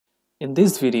In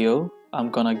this video, I'm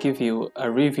gonna give you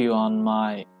a review on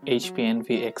my HP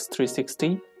Envy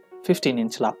X360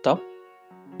 15-inch laptop.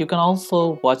 You can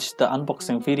also watch the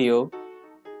unboxing video.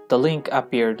 The link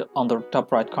appeared on the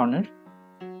top right corner.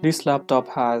 This laptop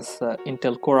has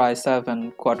Intel Core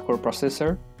i7 quad-core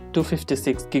processor,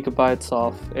 256GB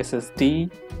of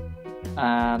SSD,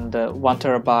 and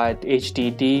 1TB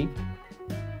HDD,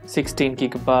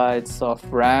 16GB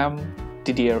of RAM,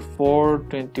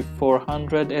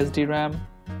 DDR4-2400 SDRAM,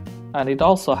 and it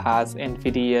also has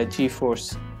NVIDIA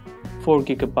GeForce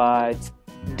 4GB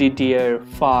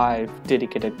DDR5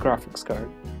 dedicated graphics card.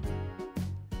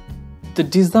 The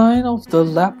design of the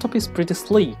laptop is pretty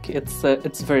sleek.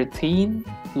 It's very thin,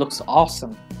 looks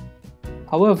awesome.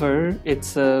 However,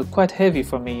 it's quite heavy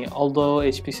for me, although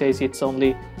HP says it's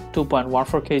only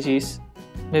 2.14 kgs.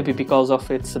 Maybe because of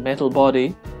its metal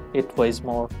body, it weighs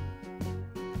more.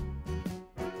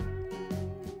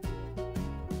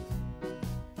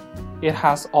 It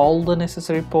has all the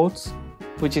necessary ports,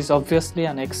 which is obviously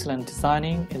an excellent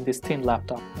designing in this thin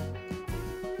laptop.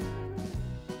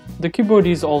 The keyboard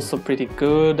is also pretty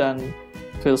good and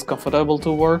feels comfortable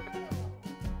to work.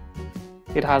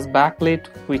 It has backlit,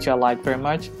 which I like very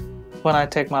much. When I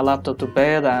take my laptop to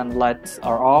bed and lights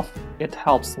are off, it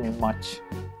helps me much.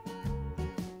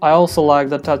 I also like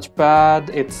the touchpad.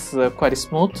 It's quite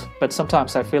smooth, but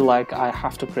sometimes I feel like I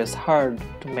have to press hard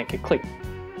to make it click.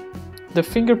 The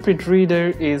fingerprint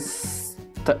reader is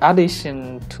the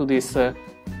addition to this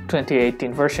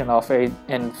 2018 version of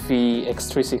Envy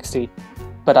X360,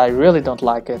 but I really don't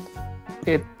like it.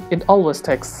 It always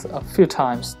takes a few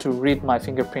times to read my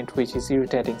fingerprint, which is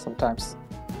irritating sometimes.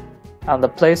 And the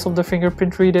place of the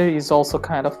fingerprint reader is also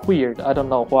kind of weird. I don't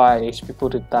know why HP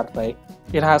put it that way.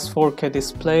 It has 4K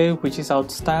display, which is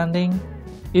outstanding,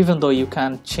 even though you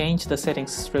can change the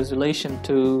settings resolution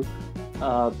to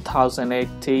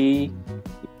 1080.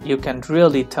 You can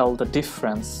really tell the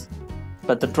difference,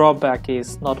 but the drawback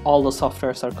is not all the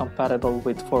softwares are compatible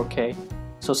with 4K,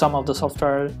 so some of the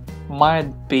software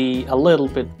might be a little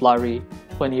bit blurry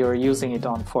when you're using it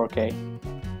on 4K.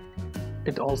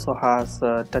 It also has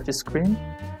a touch screen,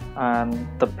 and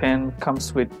the pen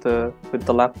comes with the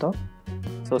laptop,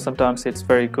 so sometimes it's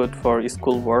very good for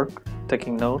school work,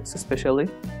 taking notes especially.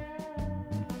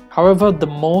 However, the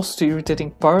most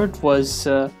irritating part was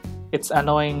its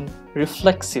annoying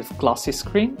reflexive glossy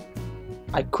screen.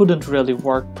 I couldn't really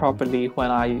work properly when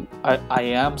I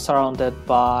am surrounded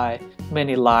by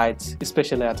many lights,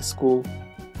 especially at school.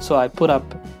 So I put up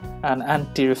an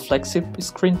anti-reflexive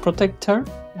screen protector.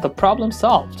 The problem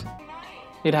solved.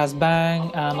 It has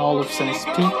Bang and Olufsen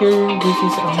speaker, which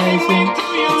is amazing.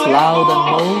 It's loud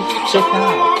and low. Check it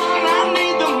out.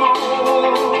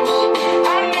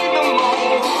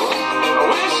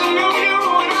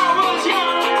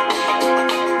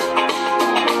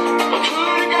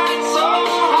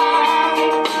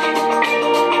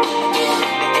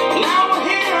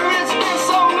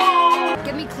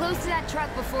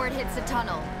 Before it hits the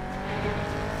tunnel.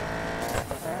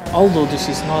 Although this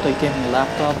is not a gaming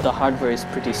laptop, the hardware is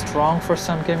pretty strong for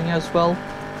some gaming as well.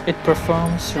 It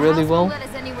performs really well.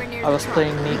 I was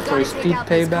playing Need for Speed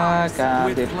Payback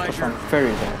and it performed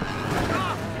very well.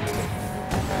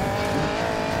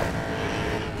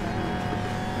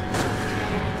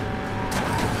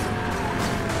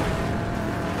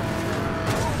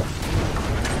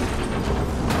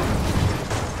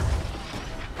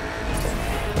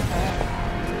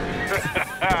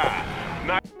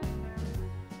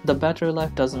 The battery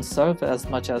life doesn't serve as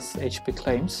much as HP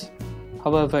claims.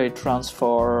 However, it runs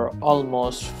for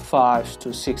almost 5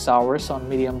 to 6 hours on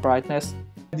medium brightness.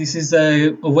 This is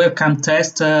a webcam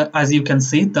test. As you can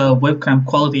see, the webcam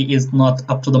quality is not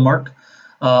up to the mark.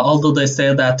 Although they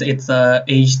say that it's a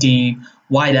HD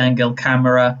wide-angle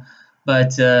camera,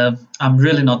 but I'm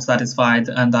really not satisfied,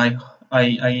 and I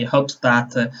hoped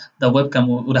that the webcam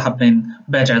would have been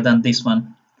better than this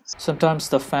one. Sometimes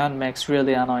the fan makes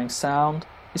really annoying sound,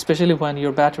 especially when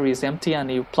your battery is empty and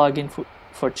you plug in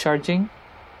for charging.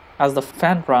 As the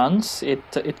fan runs,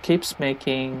 it keeps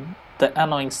making the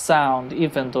annoying sound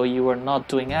even though you are not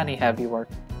doing any heavy work.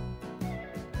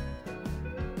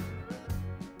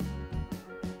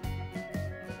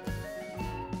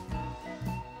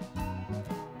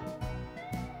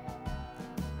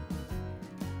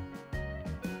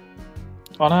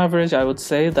 On average, I would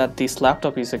say that this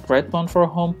laptop is a great one for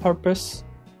home purpose,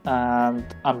 and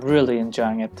I'm really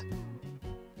enjoying it.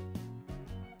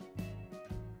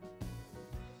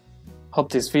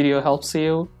 Hope this video helps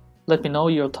you. Let me know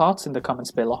your thoughts in the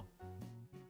comments below.